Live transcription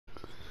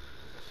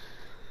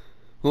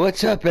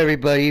What's up,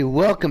 everybody?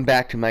 Welcome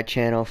back to my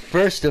channel.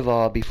 First of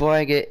all, before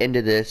I get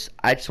into this,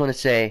 I just want to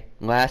say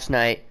last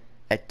night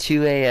at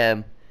 2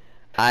 a.m.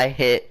 I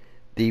hit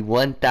the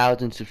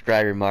 1,000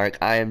 subscriber mark.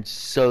 I am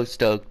so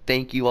stoked.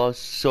 Thank you all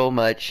so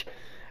much.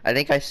 I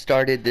think I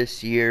started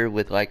this year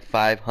with like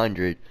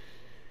 500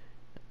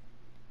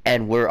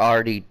 and we're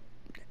already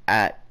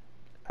at,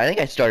 I think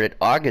I started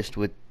August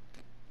with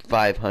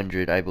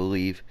 500, I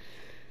believe.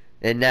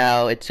 And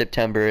now it's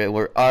September and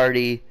we're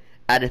already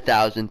at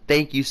 1,000.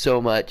 Thank you so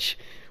much.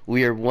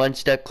 We are one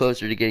step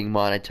closer to getting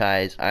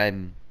monetized.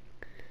 I'm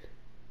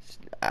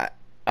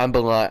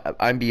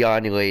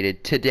beyond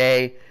elated.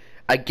 Today,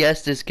 I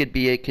guess this could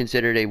be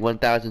considered a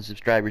 1,000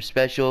 subscriber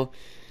special.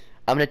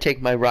 I'm gonna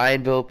take my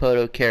Ryan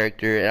Villapoto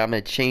character and I'm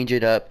gonna change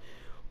it up.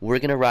 We're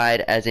gonna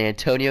ride as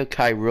Antonio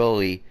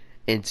Cairoli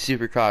in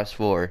Supercross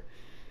 4.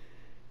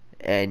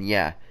 And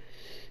yeah.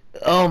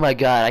 Oh my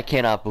god, I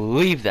cannot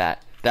believe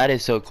that. That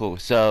is so cool.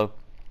 So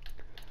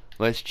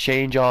let's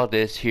change all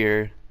this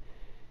here.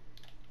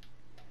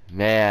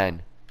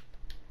 Man,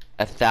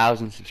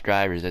 1,000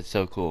 subscribers. That's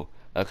so cool.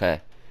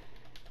 Okay.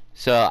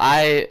 So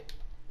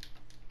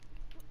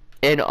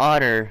in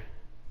honor,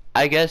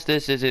 I guess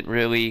this isn't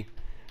really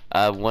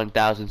a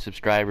 1,000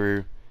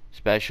 subscriber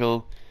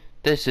special.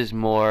 This is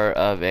more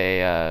of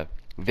a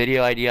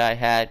video idea I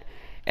had.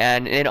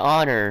 And in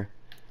honor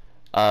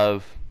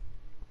of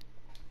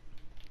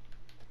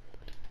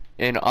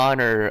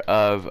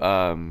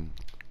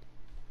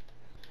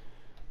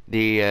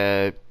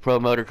the pro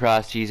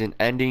motocross season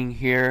ending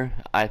here,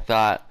 I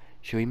thought,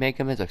 should we make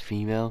him as a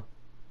female?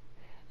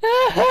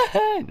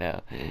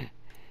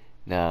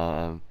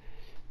 No,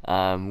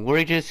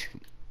 we're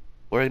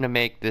gonna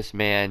make this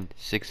man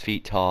 6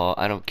 feet tall.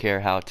 I don't care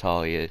how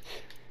tall he is.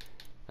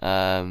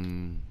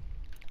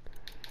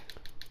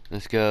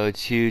 Let's go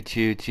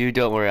 222.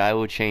 Don't worry, I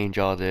will change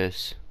all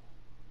this.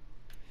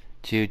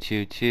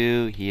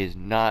 222. He is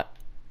not.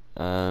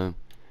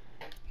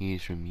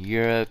 He's from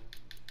Europe.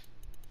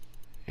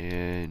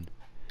 And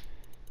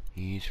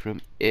he's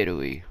from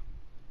Italy.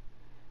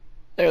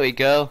 There we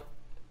go.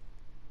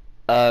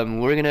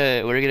 We're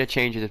gonna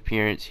change his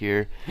appearance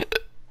here.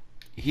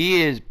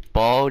 He is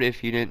bald,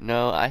 if you didn't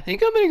know. I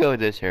think I'm gonna go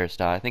with this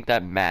hairstyle. I think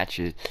that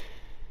matches.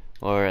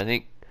 Or I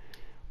think,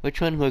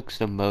 which one looks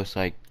the most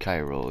like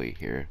Cairoli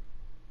here?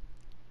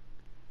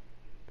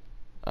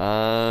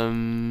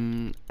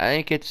 I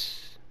think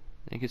it's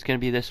gonna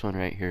be this one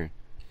right here.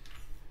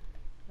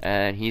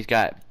 And he's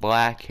got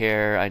black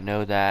hair. I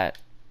know that.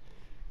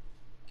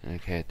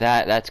 Okay,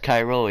 that's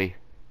Cairoli.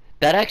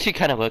 That actually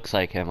kind of looks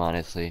like him,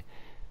 honestly.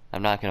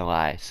 I'm not gonna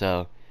lie.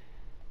 So,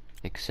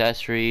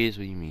 accessories.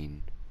 What do you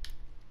mean?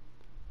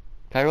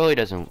 Cairoli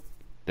doesn't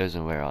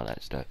wear all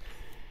that stuff.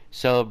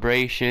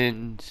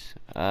 Celebrations.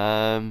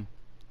 Not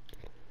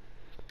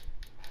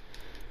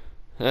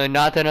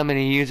that I'm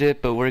gonna use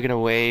it, but we're gonna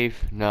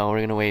wave. No,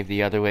 we're gonna wave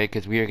the other way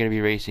because we are gonna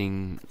be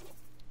racing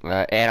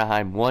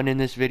Anaheim 1 in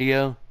this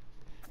video.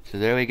 So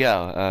there we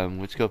go.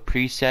 Let's go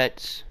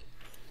presets.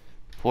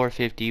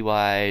 450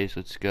 wise.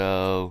 Let's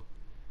go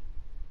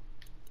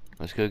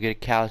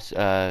get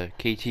a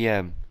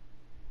KTM.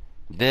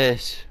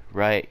 This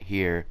right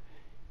here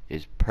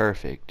is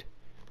perfect.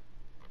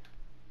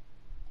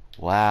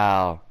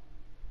 Wow,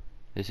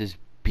 this is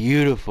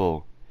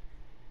beautiful.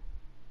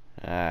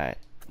 Alright,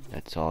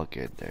 that's all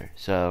good there.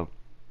 So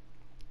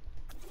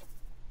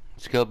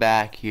let's go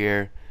back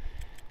here.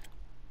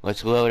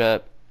 Let's load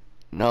up.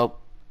 Nope.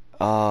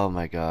 Oh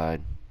my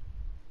god.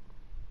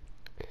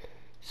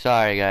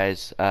 Sorry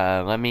guys.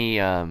 Let me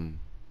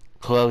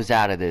close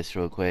out of this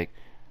real quick.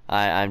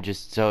 I'm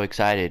just so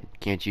excited.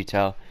 Can't you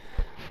tell?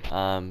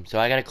 So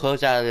I gotta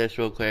close out of this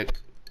real quick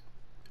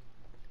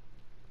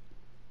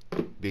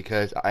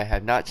because I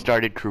have not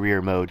started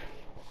career mode.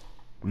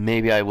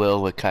 Maybe I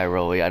will with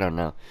Cairoli. I don't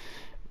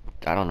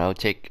know.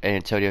 Take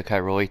Antonio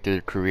Cairoli through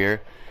the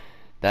career.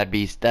 That'd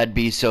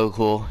be so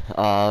cool.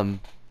 So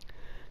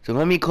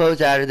let me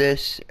close out of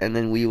this, and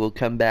then we will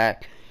come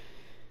back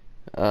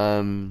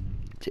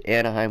to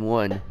Anaheim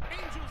 1. Angel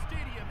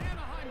Stadium,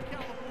 Anaheim,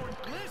 California.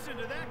 Listen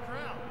to that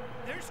crowd.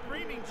 They're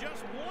screaming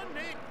just one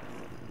name.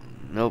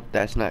 Nope,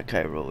 that's not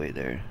Cairoli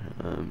there.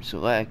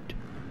 Select.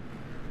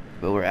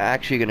 But we're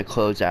actually going to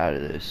close out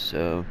of this.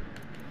 So,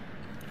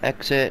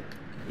 exit.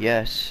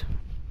 Yes.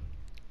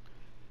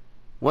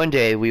 One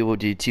day we will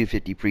do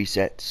 250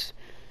 presets.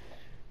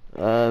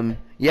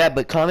 Yeah,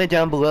 but comment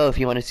down below if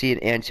you want to see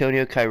an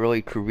Antonio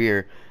Cairoli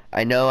career.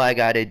 I know I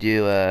gotta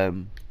do,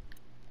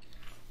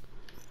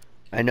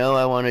 I know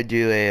I want to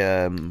do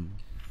a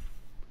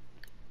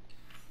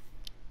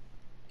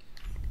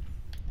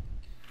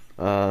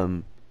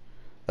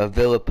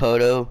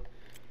Villapoto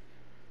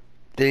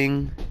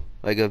thing.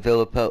 Like a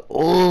Villapoto.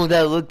 Oh,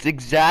 that looks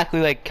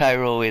exactly like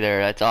Cairoli there.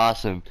 That's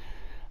awesome.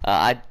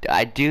 I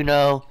do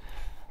know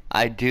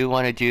I do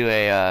want to do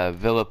a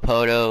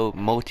Villapoto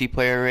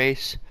multiplayer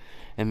race.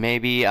 And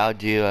maybe I'll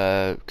do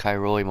a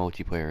Cairoli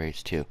multiplayer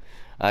race too.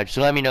 Just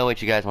let me know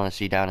what you guys want to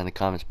see down in the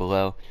comments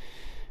below.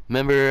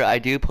 Remember, I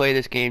do play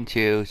this game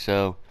too,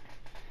 so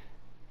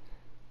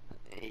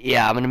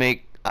yeah, I'm gonna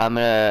make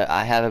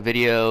I have a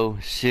video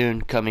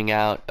soon coming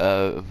out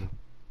of,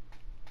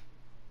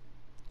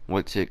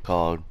 what's it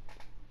called?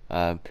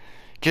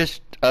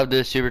 Just of the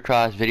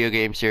Supercross video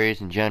game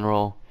series in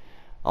general.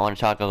 I want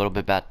to talk a little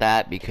bit about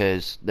that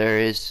because there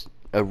is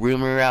a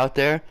rumor out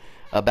there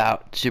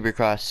about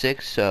Supercross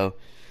 6, so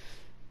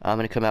I'm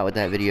going to come out with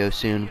that video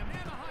soon.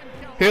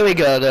 Here we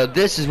go, though.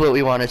 This is what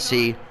we want to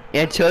see.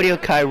 Antonio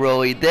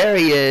Cairoli, there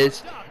he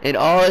is, in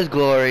all his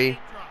glory.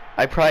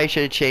 I probably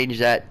should have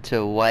changed that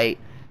to white.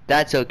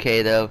 That's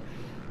okay, though.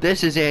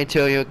 This is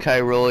Antonio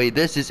Cairoli.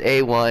 This is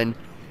A1.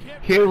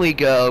 Here we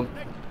go.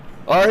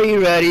 Are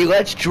you ready?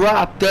 Let's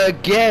drop the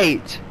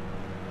gate.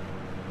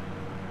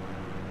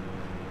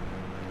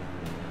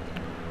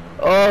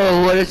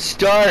 Oh, what a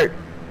start.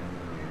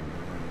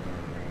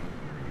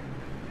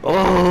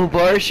 Oh,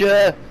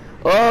 Barsha.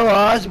 Oh,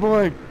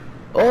 Osborne.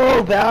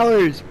 Oh,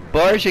 Bowers.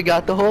 Barsha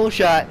got the whole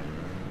shot.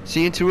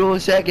 Seeing to rule in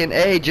second.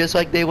 Hey, just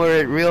like they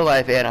were in real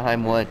life,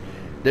 Anaheim won.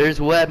 There's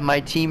Webb,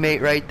 my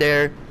teammate right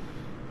there.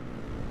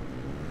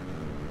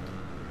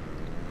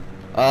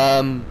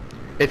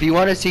 If you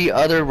want to see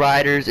other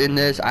riders in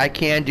this, I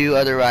can do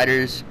other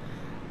riders.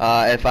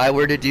 If I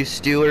were to do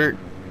Stewart,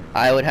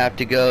 I would have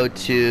to go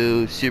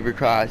to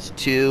Supercross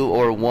 2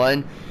 or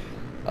 1.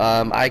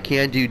 I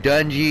can do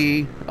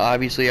Dungey.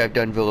 Obviously, I've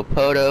done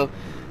Villapoto.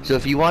 So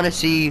if you want to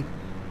see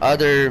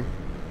other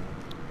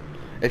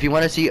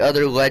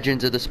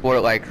legends of the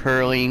sport like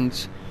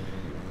Hurlings,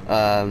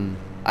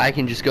 I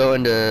can just go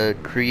into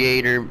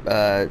creator,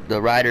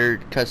 the rider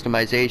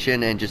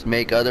customization, and just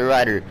make other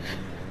rider.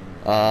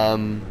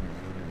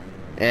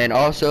 And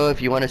also,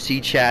 if you want to see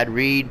Chad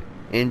Reed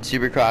in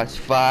Supercross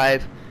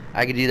 5,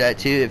 I can do that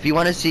too. If you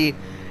want to see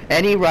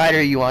any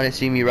rider you want to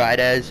see me ride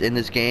as in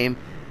this game,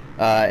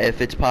 if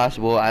it's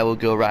possible, I will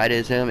go ride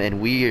as him.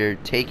 And we are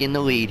taking the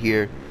lead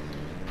here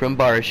from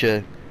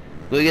Barsha.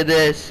 Look at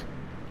this.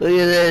 Look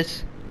at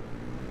this.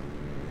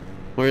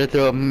 We're going to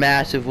throw a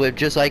massive whip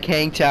just like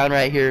Hangtown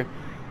right here.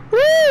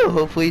 Woo!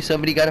 Hopefully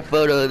somebody got a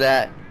photo of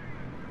that.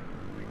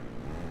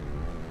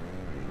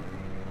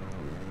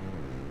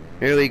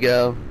 Here we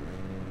go.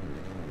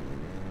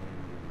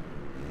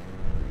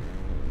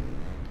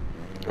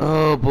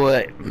 Oh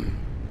boy.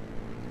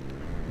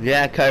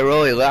 Yeah,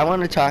 Cairoli. I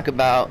want to talk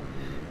about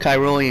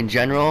Cairoli in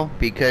general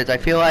because I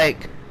feel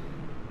like,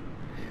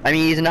 I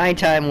mean, he's a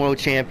 9-time world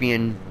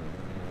champion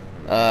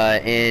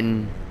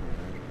in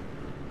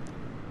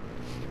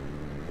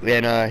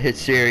his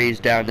series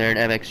down there in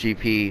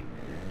MXGP.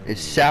 It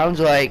sounds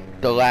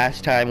like the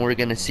last time we're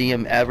gonna see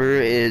him ever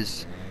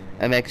is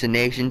MX and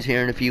Nations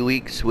here in a few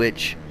weeks,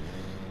 which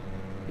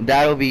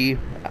that'll be,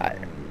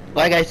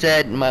 like I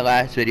said in my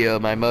last video,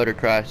 my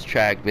motocross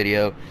track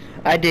video,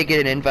 I did get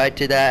an invite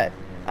to that.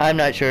 I'm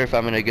not sure if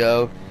I'm gonna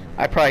go.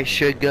 I probably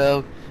should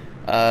go,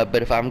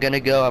 but if I'm gonna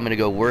go, I'm gonna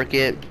go work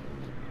it.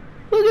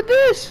 Look at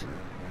this!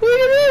 Look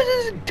at this!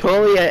 This is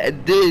totally,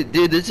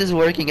 dude, this is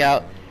working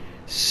out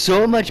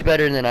so much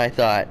better than I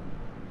thought.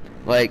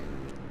 Like,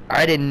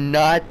 I did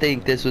not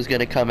think this was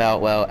gonna come out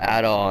well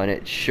at all, and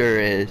it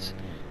sure is.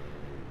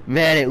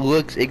 Man, it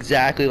looks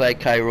exactly like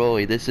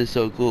Cairoli. This is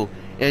so cool.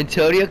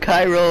 Antonio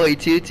Cairoli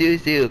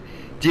 222.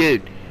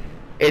 Dude,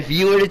 if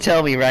you were to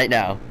tell me right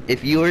now,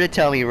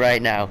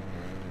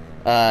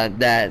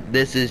 that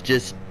this is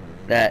just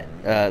that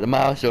the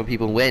Milestone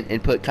people went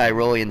and put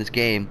Cairoli in this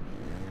game,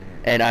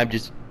 and I've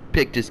just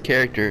picked his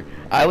character,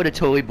 I would have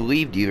totally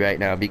believed you right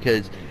now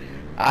because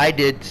I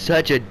did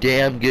such a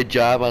damn good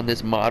job on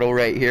this model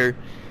right here.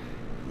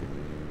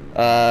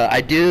 I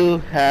do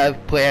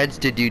have plans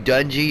to do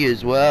Dungey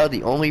as well.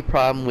 The only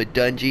problem with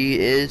Dungey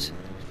is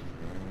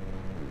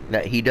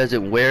that he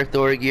doesn't wear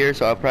Thor gear,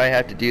 so I'll probably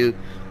have to do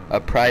a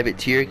private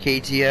tier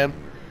KTM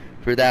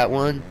for that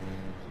one.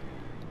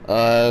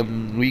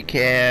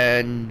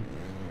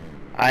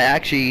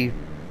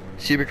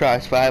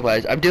 Supercross 5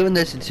 wise, I'm doing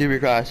this in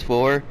Supercross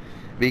 4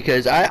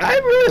 because I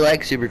really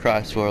like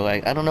Supercross 4.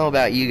 Like, I don't know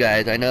about you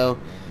guys, I know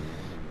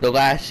the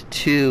last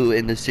 2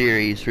 in the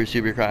series for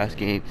Supercross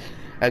games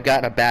have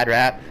gotten a bad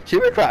rap.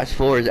 Supercross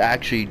 4 is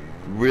actually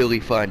really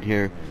fun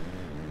here.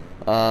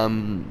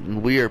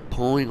 We are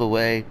pulling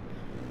away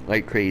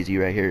like crazy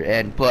right here,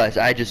 and plus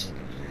I just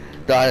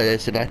thought of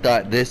this, and I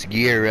thought this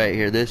gear right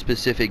here, this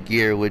specific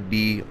gear, would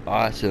be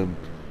awesome.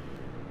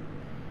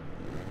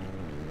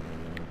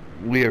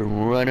 We are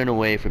running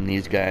away from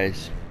these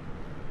guys.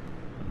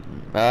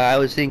 I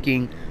was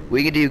thinking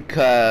we could do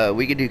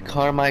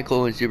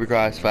Carmichael in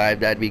Supercross 5.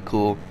 That'd be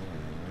cool.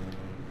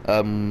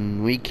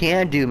 We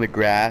can do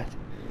McGrath.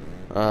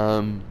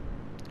 I'm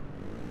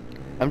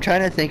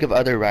trying to think of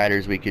other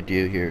riders we could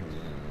do here.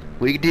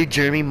 We could do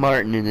Jeremy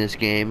Martin in this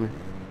game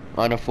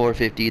on a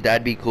 450.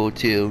 That'd be cool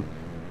too.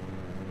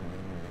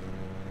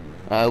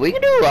 We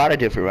can do a lot of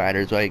different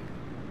riders. Like,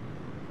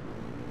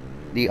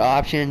 the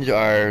options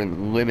are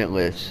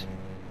limitless.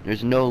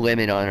 There's no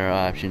limit on our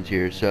options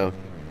here. So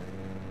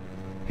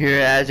here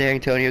as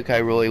Antonio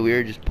Cairoli, we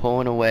are just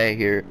pulling away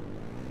here.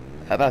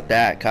 How about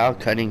that? Kyle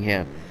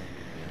Cunningham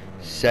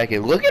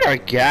second. Look at our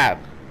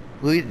gap.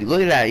 Look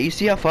at that. You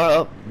see how far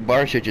up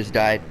Barsha just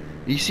died?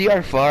 You see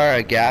how far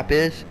our gap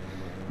is?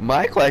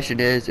 My question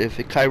is, if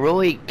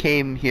Cairoli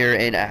came here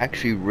and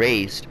actually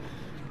raced,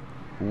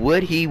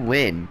 would he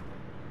win?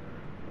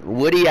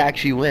 Would he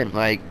actually win?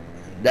 Like,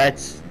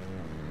 that's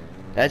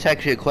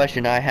actually a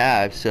question I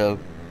have. So,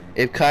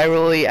 if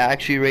Cairoli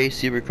actually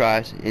raced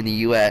Supercross in the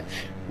U.S.,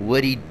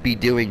 would he be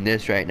doing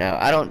this right now?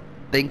 I don't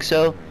think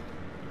so.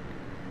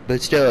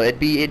 But still, it'd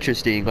be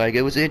interesting. Like,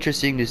 it was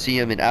interesting to see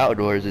him in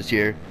outdoors this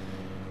year.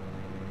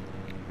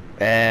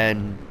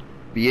 And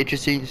be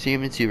interesting to see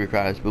him in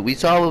Supercross. But we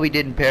saw what he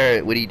did in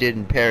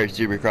Paris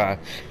Supercross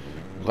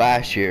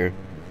last year.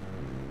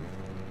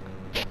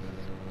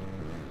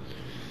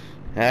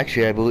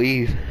 Actually, I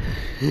believe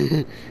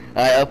I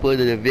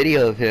uploaded a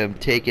video of him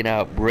taking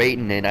out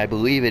Brayton, and I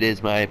believe it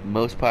is my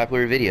most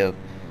popular video.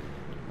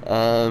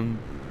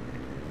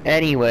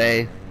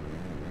 Anyway,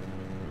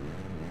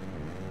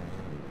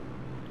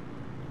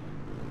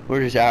 we're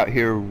just out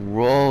here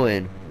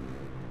rolling.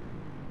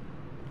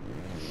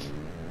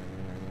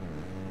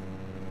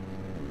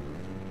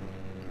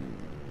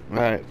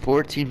 Alright,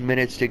 14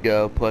 minutes to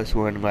go, plus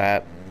 1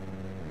 lap.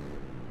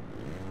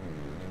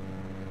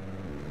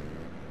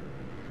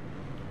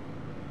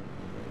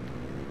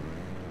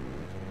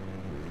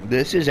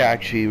 This is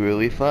actually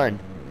really fun.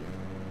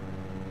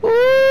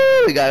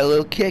 Woo! We got a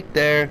little kick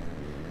there.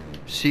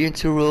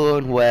 Cianciarulo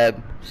and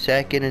Webb,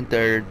 second and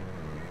third.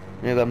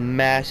 We have a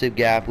massive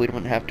gap. We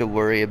don't have to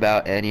worry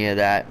about any of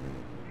that.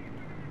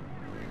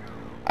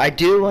 I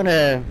just want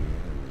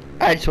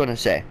to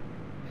say,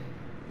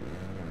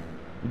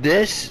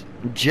 this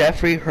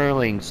Jeffrey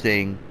Hurlings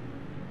thing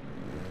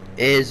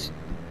is,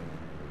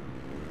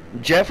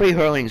 Jeffrey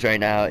Hurlings right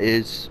now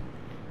is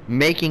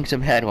making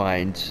some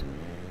headlines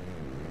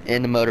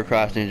in the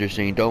motocross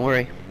industry. Don't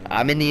worry,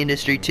 I'm in the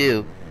industry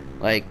too.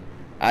 Like,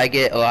 I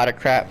get a lot of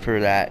crap for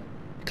that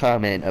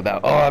comment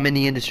about, oh, I'm in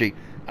the industry.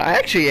 I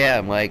actually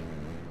am. Like,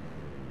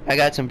 I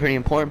got some pretty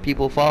important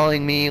people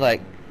following me,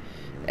 like,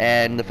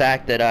 and the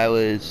fact that I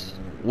was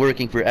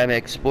working for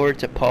MX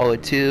Sports at Paula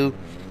 2,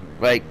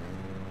 like,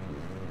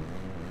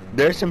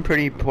 there's some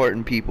pretty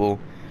important people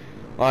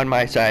on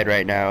my side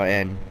right now.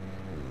 And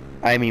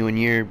I mean, when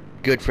you're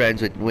good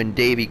friends with, when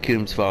Davey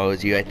Coombs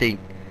follows you, I think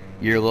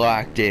you're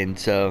locked in.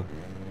 So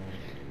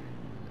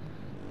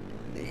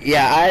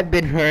yeah, I've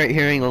been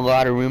hearing a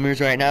lot of rumors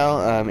right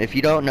now. If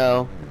you don't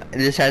know,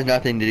 this has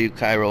nothing to do with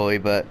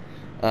Cairoli, but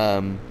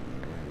and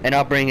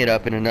I'll bring it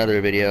up in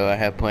another video I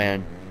have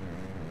planned.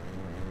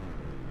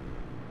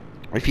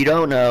 If you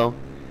don't know,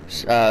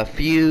 a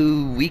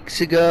few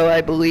weeks ago, I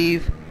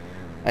believe,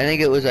 I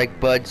think it was like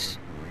Bud's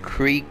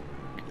Creek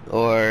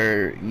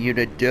or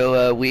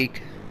Unadilla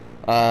week,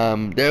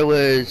 there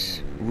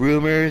was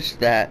rumors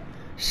that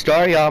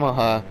Star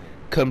Yamaha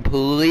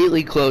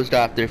completely closed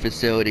off their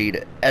facility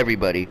to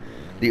everybody.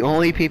 The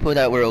only people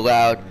that were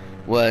allowed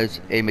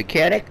was a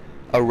mechanic,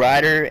 a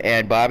rider,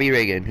 and Bobby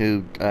Reagan,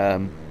 who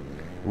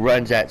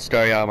runs that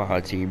Star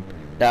Yamaha team.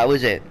 That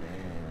was it.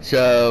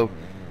 So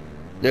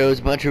there was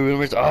a bunch of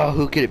rumors. Oh,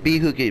 who could it be?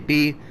 Who could it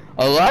be?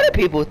 A lot of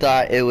people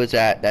thought it was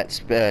that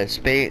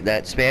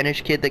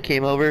Spanish kid that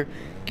came over,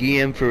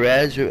 Guillem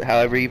Perez,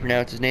 however you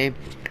pronounce his name.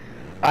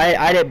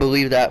 I didn't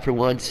believe that for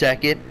 1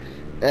 second.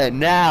 And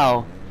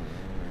now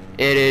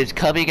it is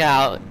coming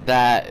out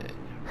that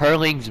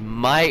Hurlings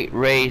might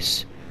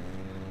race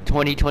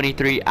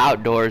 2023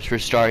 outdoors for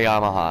Star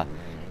Yamaha.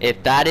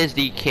 If that is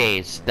the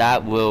case,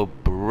 that will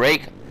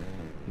break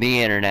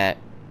the internet.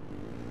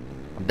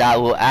 That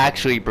will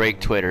actually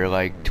break Twitter.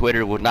 Like,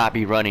 Twitter will not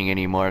be running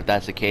anymore if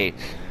that's the case.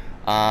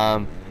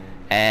 And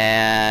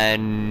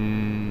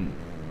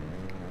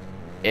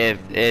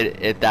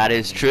if that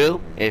is true,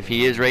 if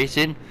he is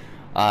racing,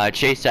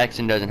 Chase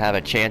Sexton doesn't have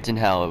a chance in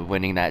hell of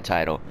winning that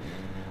title.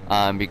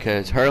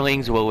 Because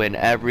Hurlings will win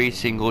every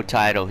single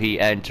title he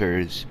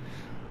enters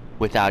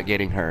without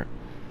getting hurt.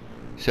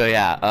 So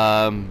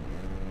yeah,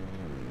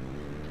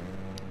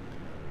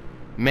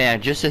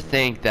 man, just to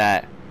think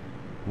that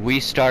we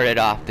started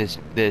off this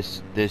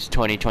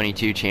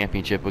 2022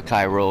 championship with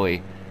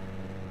Cairoli,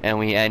 and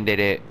we ended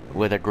it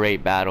with a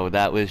great battle.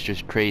 That was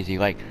just crazy.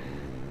 Like,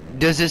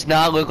 does this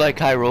not look like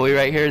Cairoli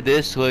right here?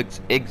 This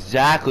looks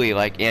exactly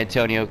like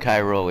Antonio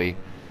Cairoli.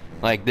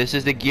 Like, this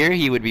is the gear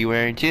he would be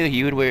wearing too.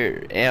 He would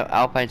wear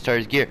Alpine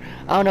Stars gear.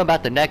 I don't know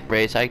about the neck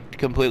brace. I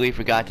completely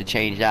forgot to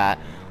change that.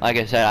 Like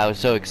I said, I was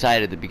so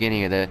excited at the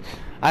beginning of this.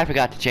 I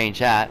forgot to change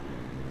that.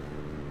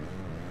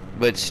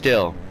 But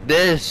still,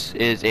 this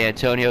is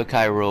Antonio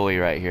Cairoli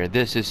right here.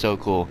 This is so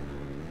cool.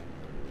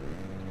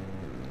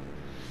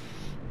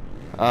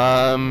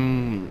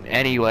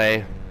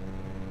 Anyway,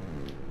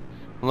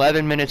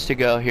 11 minutes to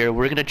go here.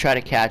 We're gonna try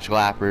to catch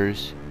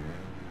lappers.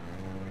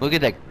 Look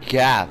at that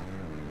gap.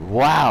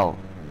 Wow.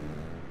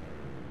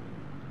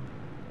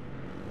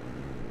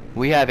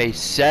 We have a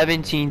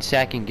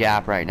 17-second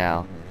gap right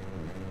now.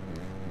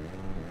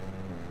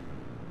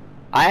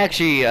 I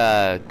actually,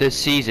 this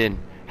season,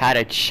 had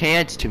a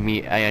chance to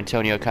meet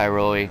Antonio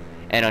Cairoli,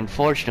 and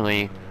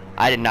unfortunately,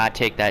 I did not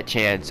take that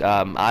chance.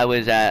 I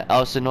was at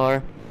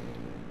Elsinore,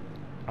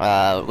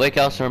 Lake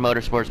Elsinore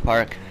Motorsports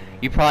Park,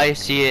 You probably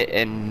see it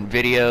in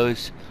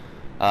videos.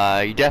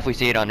 You definitely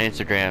see it on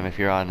Instagram if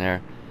you're on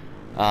there.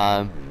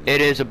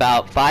 It is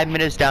about 5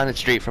 minutes down the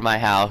street from my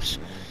house.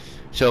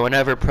 So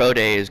whenever Pro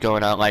Day is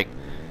going on, like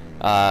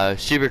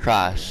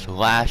Supercross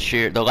last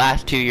year, the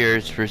last 2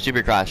 years for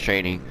Supercross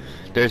training,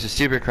 there's a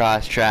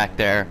Supercross track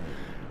there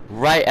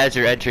right as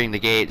you're entering the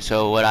gate.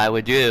 So what I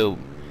would do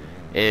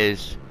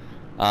is,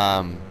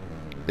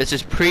 this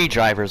is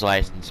pre-driver's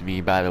license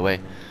me, by the way.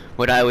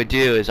 What I would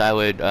do is I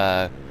would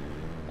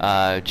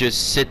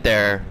just sit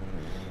there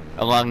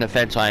along the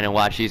fence line and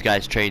watch these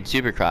guys train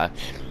Supercross.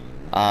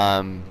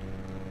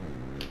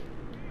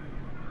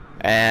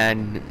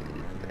 And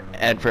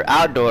for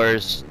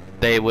outdoors,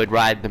 they would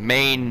ride the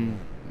main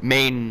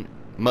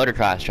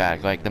motocross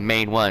track, like the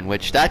main one,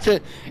 which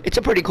it's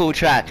a pretty cool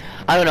track.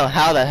 I don't know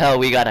how the hell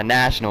we got a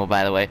national,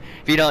 by the way.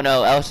 If you don't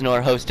know,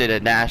 Elsinore hosted a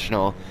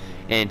national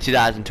in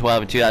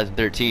 2012 and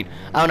 2013.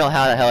 I don't know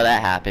how the hell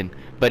that happened,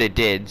 but it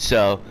did.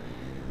 So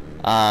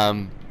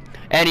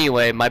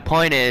anyway, my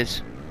point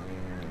is,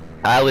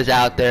 I was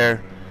out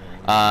there,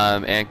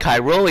 and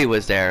Cairoli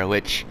was there,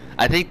 which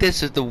I think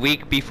this is the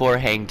week before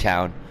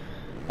Hangtown,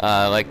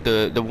 like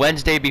the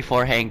Wednesday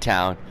before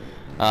Hangtown.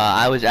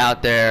 I was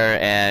out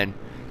there and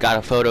got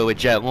a photo with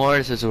Jet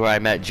Lawrence. This is where I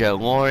met Jet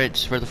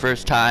Lawrence for the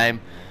first time.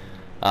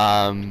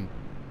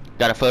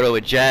 Got a photo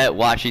with Jet,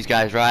 watched these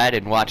guys ride,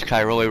 and watched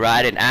Cairoli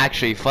ride. And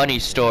actually, funny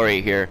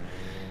story here.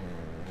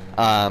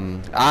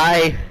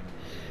 So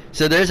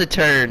there's a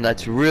turn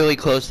that's really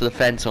close to the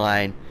fence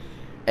line,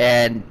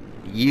 and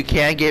you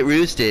can't get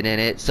roosted in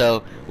it.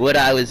 So what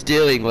I was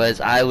doing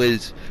was I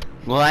was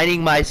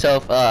lining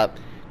myself up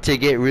to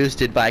get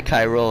roosted by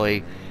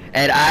Cairoli.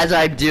 And as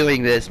I'm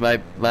doing this,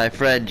 my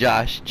friend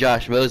Josh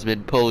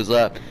Mosman pulls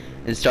up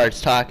and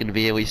starts talking to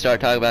me, and we start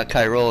talking about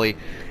Cairoli.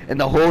 And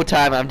the whole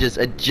time I'm just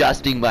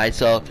adjusting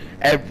myself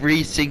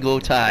every single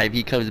time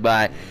he comes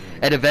by.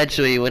 And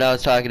eventually, when I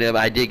was talking to him,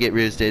 I did get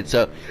roosted.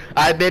 So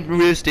I've been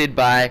roosted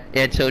by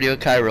Antonio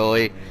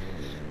Cairoli.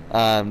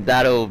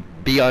 That'll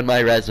be on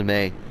my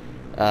resume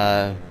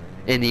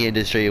in the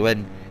industry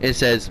when it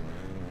says,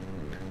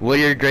 what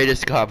are your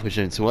greatest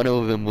accomplishments? One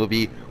of them will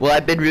be, well,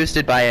 I've been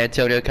roosted by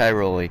Antonio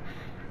Cairoli,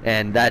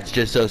 and that's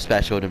just so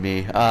special to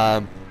me.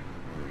 And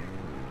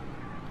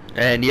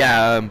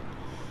yeah,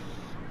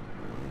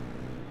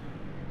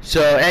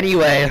 so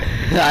anyway,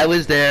 I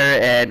was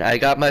there, and I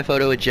got my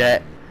photo with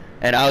Jet,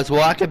 and I was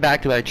walking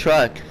back to my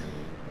truck,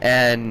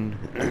 and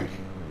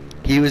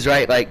he was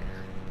right, like,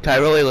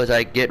 Cairoli was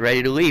like, getting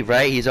ready to leave,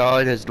 right? He's all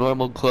in his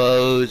normal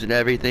clothes and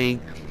everything.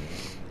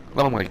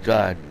 Oh my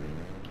god,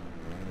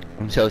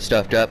 I'm so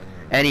stuffed up.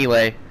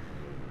 Anyway,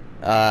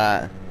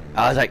 I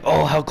was like,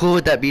 oh, how cool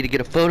would that be to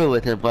get a photo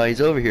with him while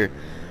he's over here?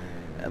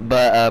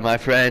 But my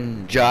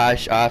friend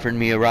Josh offered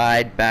me a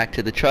ride back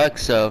to the truck,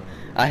 so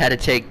I had to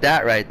take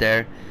that right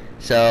there.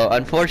 So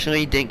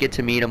unfortunately, didn't get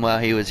to meet him while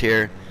he was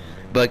here,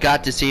 but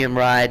got to see him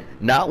ride,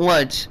 not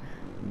once,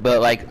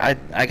 but like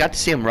I got to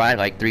see him ride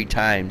like 3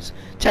 times.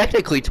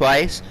 Technically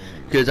twice,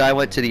 because I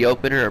went to the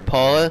opener at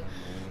Paula,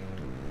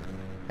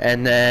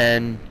 and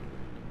then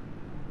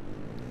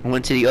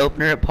went to the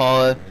opener at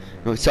Paula,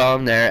 and we saw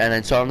him there, and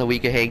then saw him the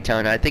week of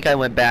Hangtown. I think I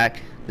went back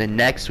the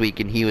next week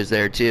and he was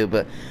there too,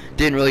 but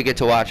didn't really get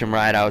to watch him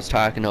ride. I was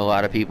talking to a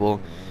lot of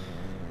people.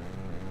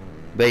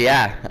 But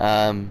yeah,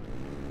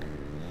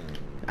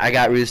 I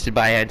got roosted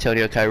by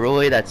Antonio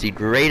Cairoli. That's the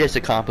greatest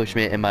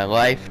accomplishment in my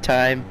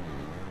lifetime.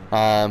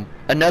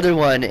 Another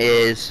one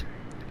is,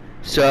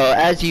 so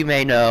as you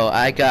may know,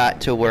 I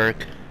got to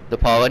work the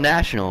Paula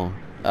National,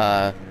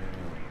 the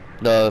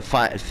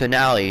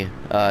finale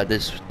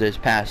this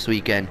past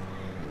weekend.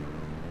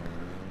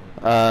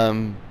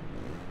 And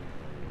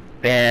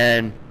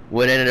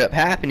what ended up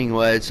happening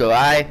was, so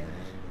I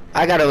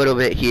got a little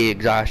bit heat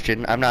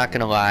exhaustion, I'm not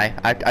gonna lie.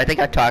 I think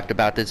I talked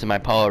about this in my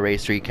Paula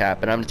race recap,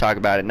 but I'm gonna talk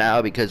about it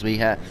now because we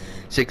have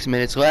 6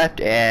 minutes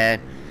left,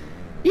 and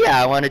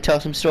yeah, I want to tell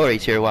some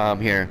stories here while I'm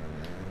here.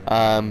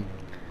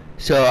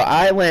 So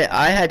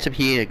I had some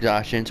heat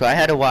exhaustion, so I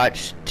had to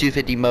watch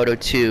 250 Moto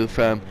 2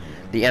 from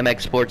the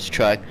MX Sports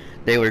truck.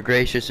 They were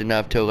gracious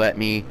enough to let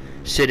me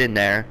sit in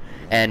there,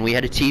 and we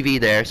had a TV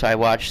there, so I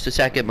watched the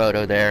second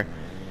moto there.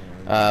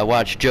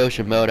 Watched Joe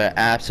Shimoda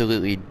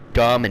absolutely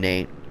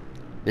dominate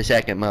the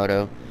second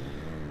moto.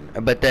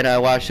 But then I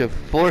watched the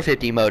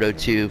 450 Moto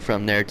 2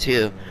 from there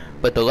too.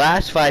 But the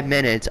last 5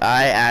 minutes,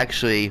 I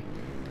actually...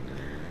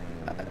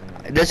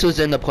 this was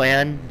in the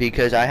plan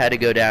because I had to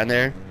go down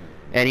there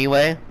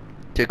anyway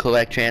to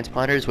collect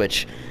transponders,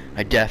 which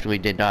I definitely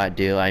did not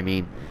do. I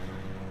mean,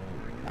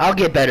 I'll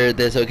get better at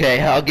this,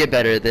 okay? I'll get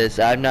better at this.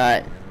 I'm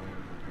not...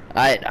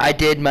 I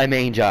did my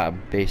main job,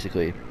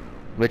 basically,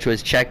 which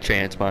was check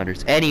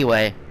transponders.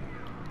 Anyway,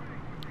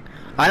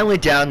 I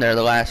went down there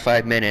the last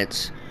 5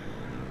 minutes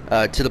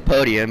to the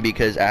podium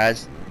because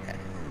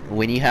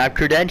when you have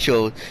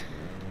credentials,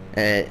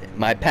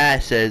 my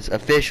pass says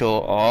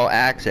official all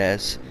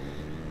access.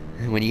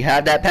 When you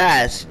have that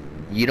pass,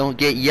 you don't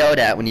get yelled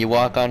at when you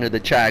walk onto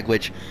the track,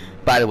 which,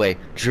 by the way,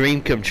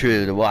 dream come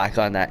true to walk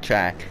on that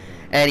track.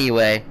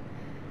 Anyway,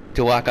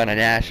 to walk on a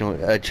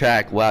national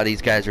track while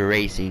these guys were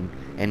racing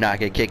and not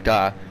get kicked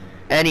off.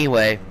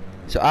 Anyway,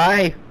 so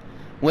I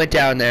went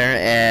down there,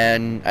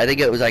 and I think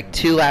it was like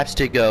 2 laps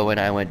to go when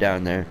I went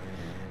down there.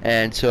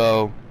 And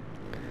so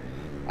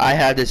I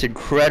had this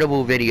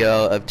incredible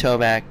video of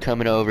Tomac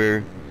coming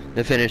over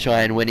the finish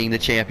line, winning the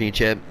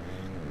championship,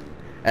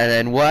 and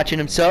then watching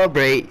him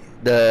celebrate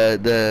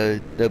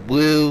the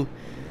blue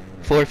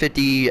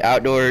 450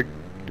 outdoor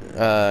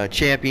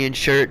champion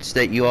shirts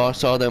that you all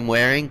saw them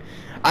wearing.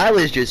 I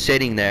was just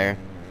sitting there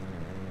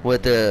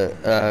with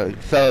a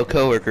fellow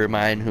coworker of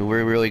mine who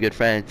we're really good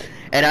friends,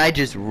 and I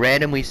just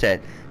randomly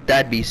said,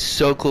 that'd be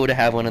so cool to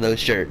have one of those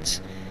shirts.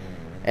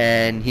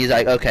 And he's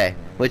like, okay,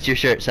 what's your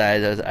shirt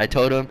size? I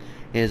told him.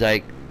 He's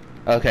like,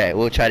 okay,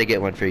 we'll try to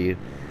get one for you.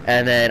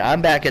 And then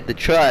I'm back at the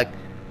truck,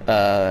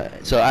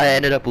 so I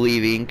ended up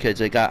leaving because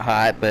it got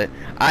hot, but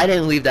I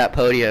didn't leave that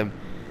podium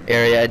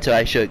area until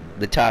I shook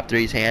the top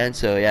three's hand.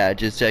 So yeah, I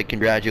just said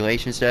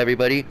congratulations to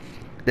everybody.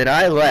 Then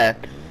I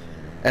left,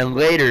 and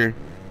later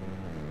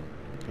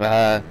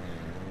my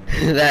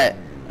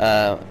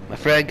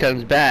friend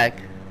comes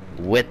back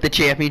with the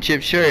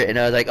championship shirt, and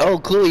I was like, oh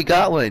cool, you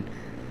got one.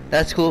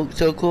 That's cool,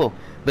 so cool.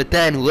 But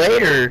then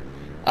later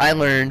I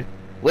learned,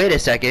 wait a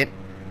second,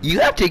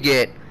 that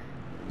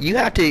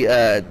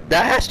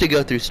has to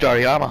go through Star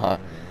Yamaha.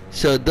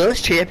 So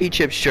those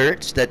championship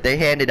shirts that they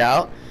handed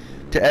out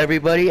to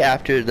everybody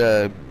after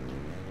the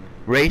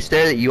race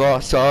there that you all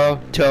saw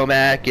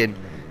Tomac and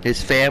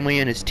his family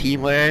and his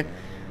team wearing,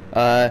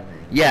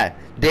 yeah,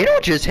 they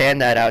don't just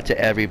hand that out to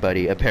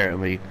everybody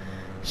apparently.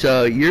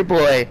 So your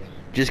boy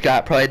just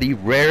got probably the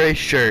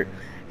rarest shirt,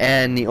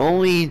 and the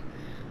only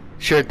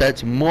shirt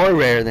that's more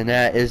rare than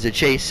that is the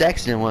Chase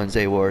Sexton ones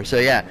they wore. So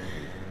yeah,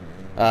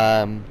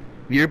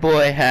 your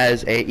boy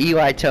has a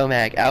Eli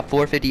Tomac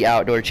 450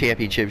 Outdoor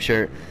Championship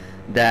shirt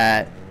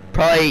that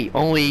probably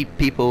only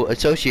people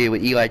associated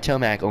with Eli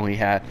Tomac only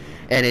have,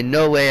 and in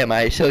no way am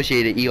I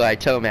associated with Eli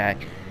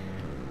Tomac,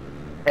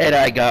 and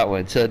I got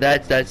one. So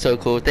that's so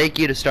cool. Thank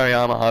you to Star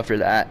Yamaha for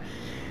that,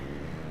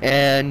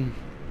 and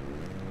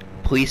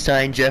please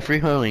sign Jeffrey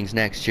Hurlings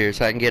next year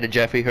so I can get a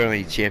Jeffrey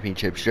Hurlings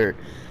championship shirt.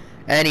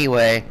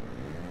 Anyway,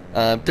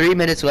 3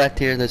 minutes left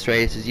here in this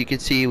race. As you can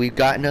see, we've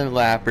gotten to the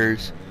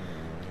lappers.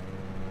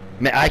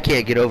 Man, I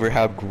can't get over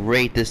how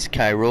great this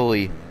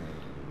Cairoli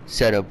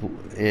setup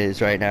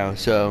is right now.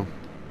 So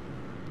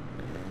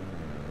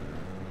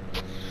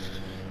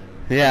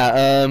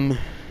yeah,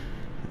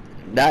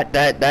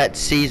 that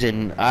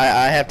season,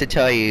 I have to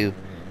tell you,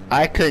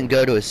 I couldn't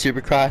go to a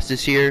Supercross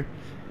this year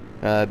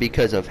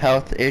because of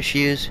health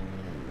issues,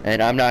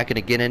 and I'm not going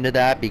to get into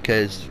that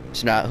because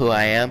it's not who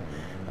I am.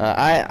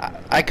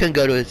 I couldn't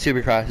go to a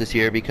Supercross this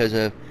year because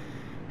of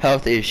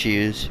health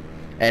issues,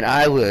 and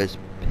I was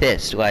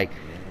pissed. Like,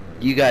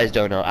 you guys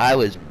don't know, I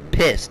was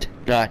pissed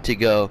not to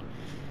go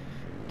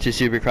to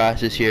Supercross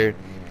this year.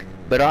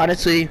 But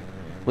honestly,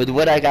 with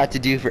what I got to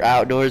do for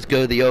outdoors,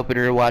 go to the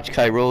opener, watch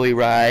Cairoli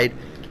ride,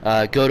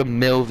 go to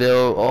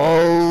Millville,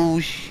 oh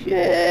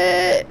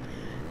shit,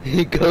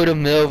 go to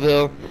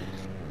Millville,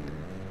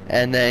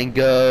 and then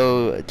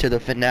go to the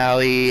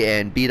finale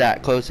and be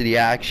that close to the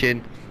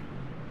action,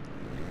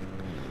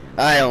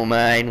 I don't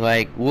mind.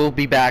 Like, we'll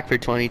be back for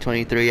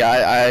 2023.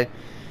 I'm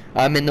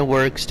in the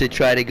works to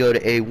try to go to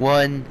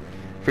A1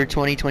 for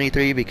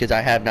 2023 because I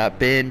have not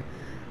been.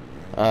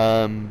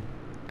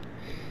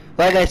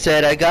 Like I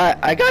said, I got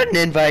an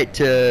invite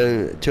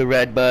to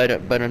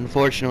Redbud, but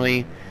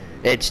unfortunately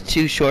it's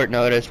too short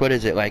notice. What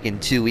is it, like in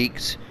 2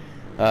 weeks?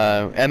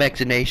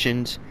 MX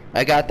Nations,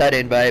 I got that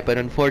invite, but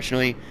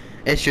unfortunately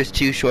it's just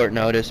too short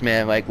notice,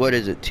 man. Like, what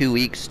is it, 2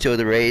 weeks till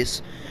the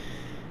race?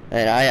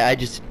 And I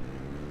just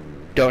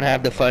don't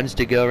have the funds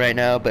to go right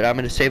now, but I'm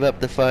going to save up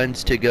the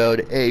funds to go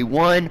to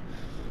A1,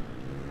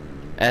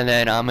 and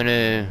then I'm going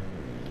to,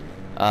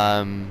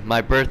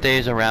 my birthday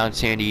is around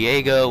San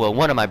Diego. Well,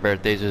 one of my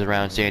birthdays is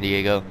around San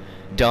Diego.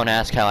 Don't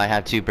ask how I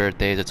have 2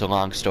 birthdays, it's a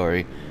long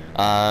story.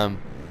 And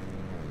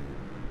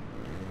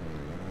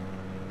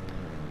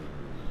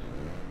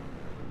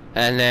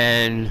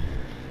then,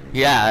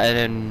 yeah, and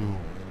then,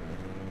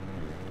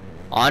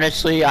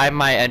 honestly, I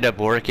might end up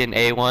working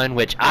A1,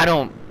 which I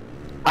don't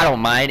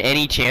mind.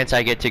 Any chance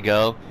I get to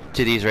go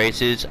to these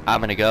races,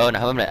 I'm gonna go, and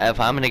if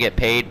I'm gonna get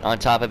paid on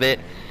top of it.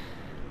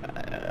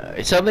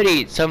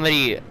 Somebody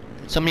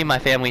in my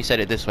family said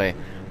it this way: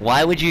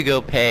 why would you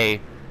go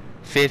pay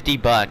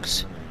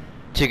 $50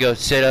 to go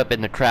sit up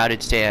in the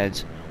crowded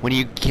stands when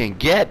you can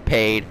get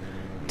paid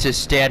to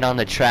stand on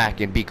the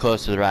track and be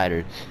close to the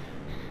riders?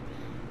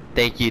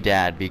 Thank you,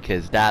 Dad,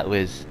 because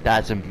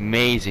that's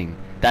amazing.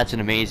 That's an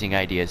amazing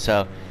idea.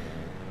 So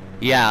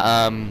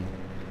yeah,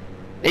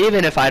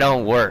 even if I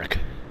don't work,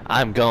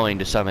 I'm going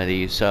to some of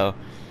these. So,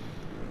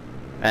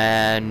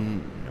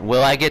 and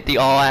will I get the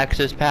all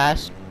access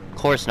pass? Of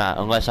course not,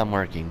 unless I'm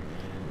working.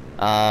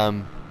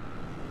 Oh,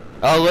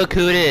 look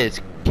who it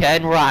is,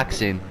 Ken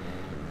Roxon.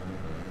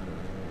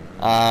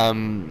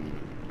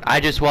 I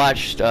just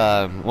watched,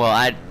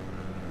 well,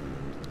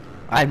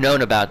 I've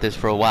known about this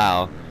for a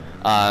while.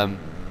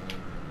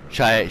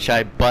 Should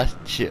I bust?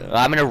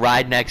 I'm gonna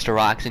ride next to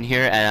Roxon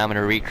here, and I'm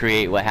gonna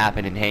recreate what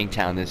happened in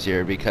Hangtown this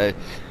year, because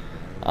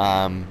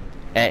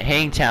at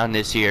Hangtown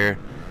this year,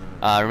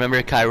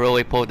 remember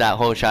Cairoli pulled that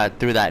whole shot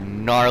through that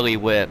gnarly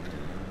whip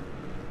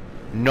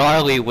in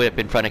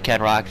front of Ken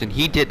Roxon.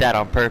 He did that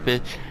on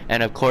purpose,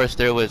 and of course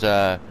there was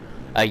a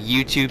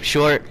YouTube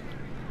short.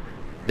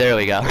 There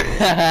we go.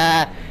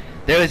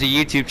 There was a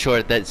YouTube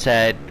short that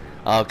said,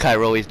 "Oh,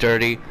 Cairoli's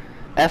dirty."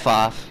 F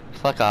off.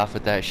 Fuck off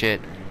with that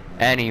shit.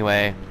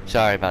 Anyway,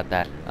 sorry about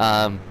that.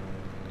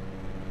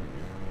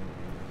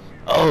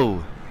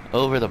 Oh,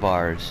 over the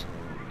bars.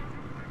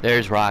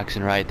 There's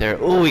Roxon right there.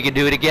 Oh, we can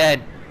do it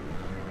again.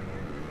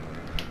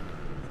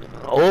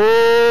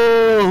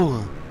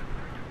 Oh.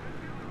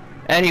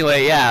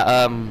 Anyway,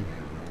 yeah.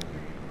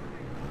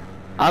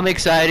 I'm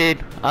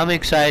excited. I'm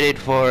excited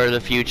for the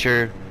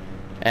future,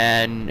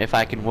 and if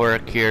I can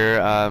work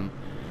here.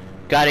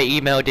 Gotta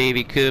email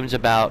Davey Coombs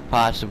about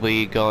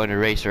possibly going to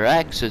Racer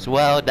X as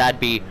well. That'd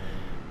be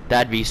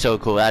so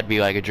cool. That'd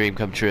be like a dream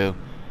come true.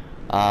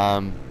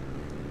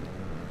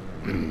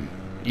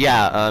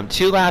 Yeah,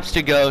 2 laps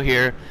to go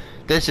here.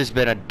 This has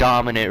been a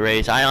dominant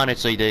race. I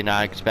honestly did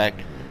not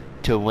expect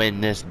to win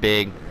this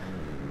big.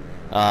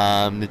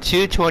 The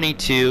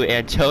 222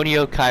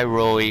 Antonio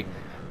Cairoli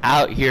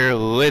out here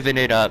living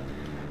it up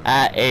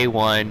at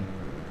A1.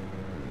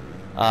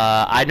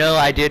 I know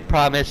I did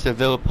promise the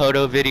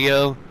Villapoto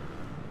video.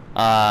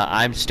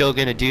 I'm still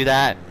gonna do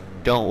that.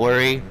 Don't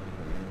worry.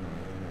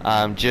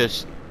 I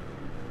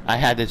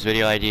had this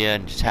video idea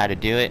and just had to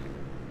do it.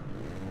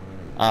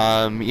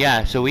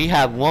 Yeah, so we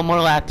have 1 more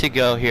lap to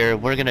go here.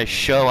 We're gonna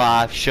show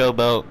off,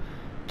 showboat,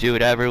 do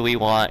whatever we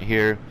want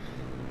here.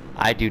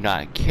 I do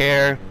not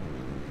care.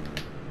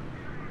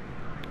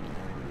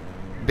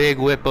 Big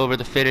whip over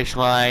the finish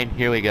line.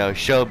 Here we go,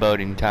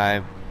 showboating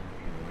time.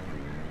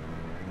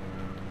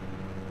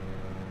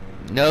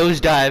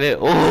 Nosedive it.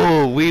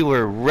 Oh, we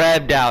were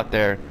revved out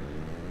there.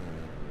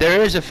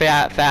 There is a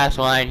fast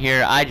line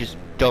here. I just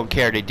don't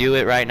care to do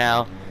it right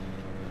now.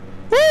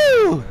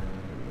 Woo!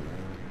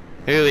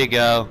 Here we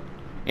go.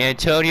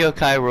 Antonio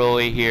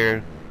Cairoli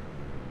here.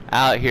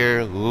 Out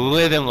here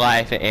living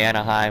life at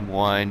Anaheim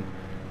 1.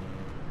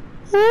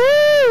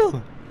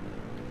 Woo!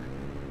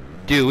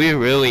 Dude, we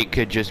really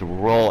could just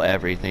roll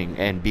everything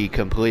and be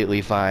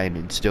completely fine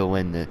and still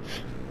win this.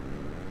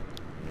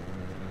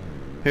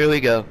 Here we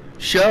go.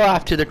 Show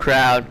off to the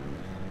crowd.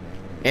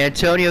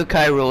 Antonio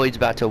Cairoli's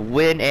about to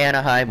win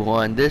Anaheim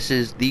 1. This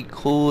is the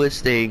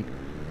coolest thing.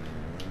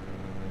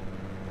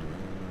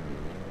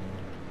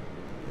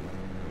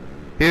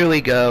 Here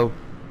we go.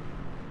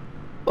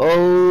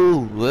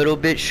 Oh, little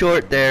bit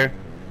short there.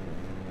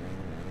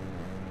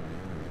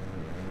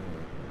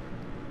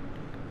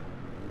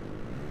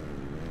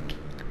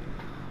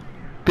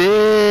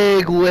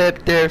 Big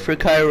whip there for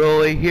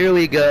Cairoli. Here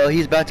we go.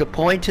 He's about to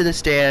point to the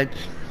stand.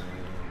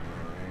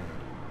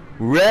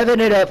 Revving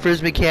it up for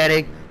his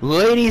mechanic.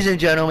 Ladies and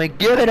gentlemen,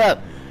 give it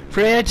up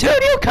for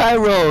Antonio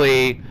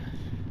Cairoli.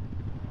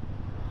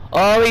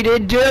 Oh, he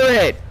didn't do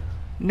it.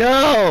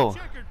 No.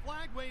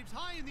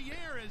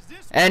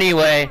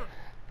 Anyway,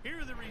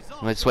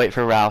 let's wait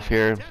for Ralph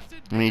here.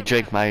 Let me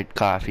drink my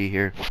coffee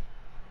here.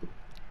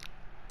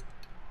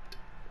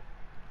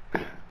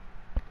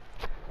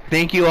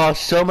 Thank you all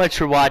so much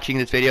for watching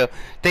this video.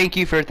 Thank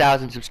you for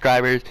 1,000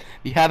 subscribers. If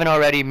you haven't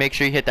already, make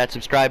sure you hit that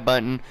subscribe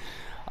button.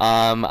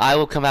 I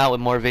will come out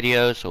with more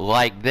videos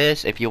like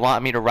this. If you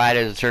want me to ride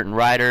as a certain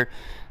rider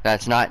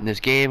that's not in this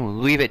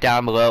game, leave it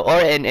down below,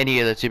 or in any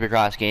of the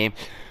Supercross game.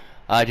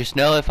 Just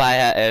know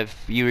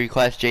if you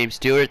request James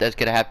Stewart, that's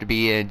gonna have to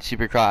be in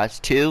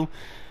Supercross 2.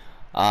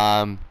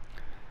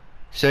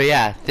 So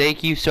yeah,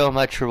 thank you so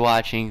much for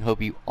watching.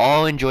 Hope you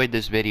all enjoyed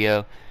this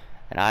video,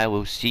 and I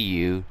will see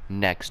you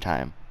next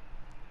time.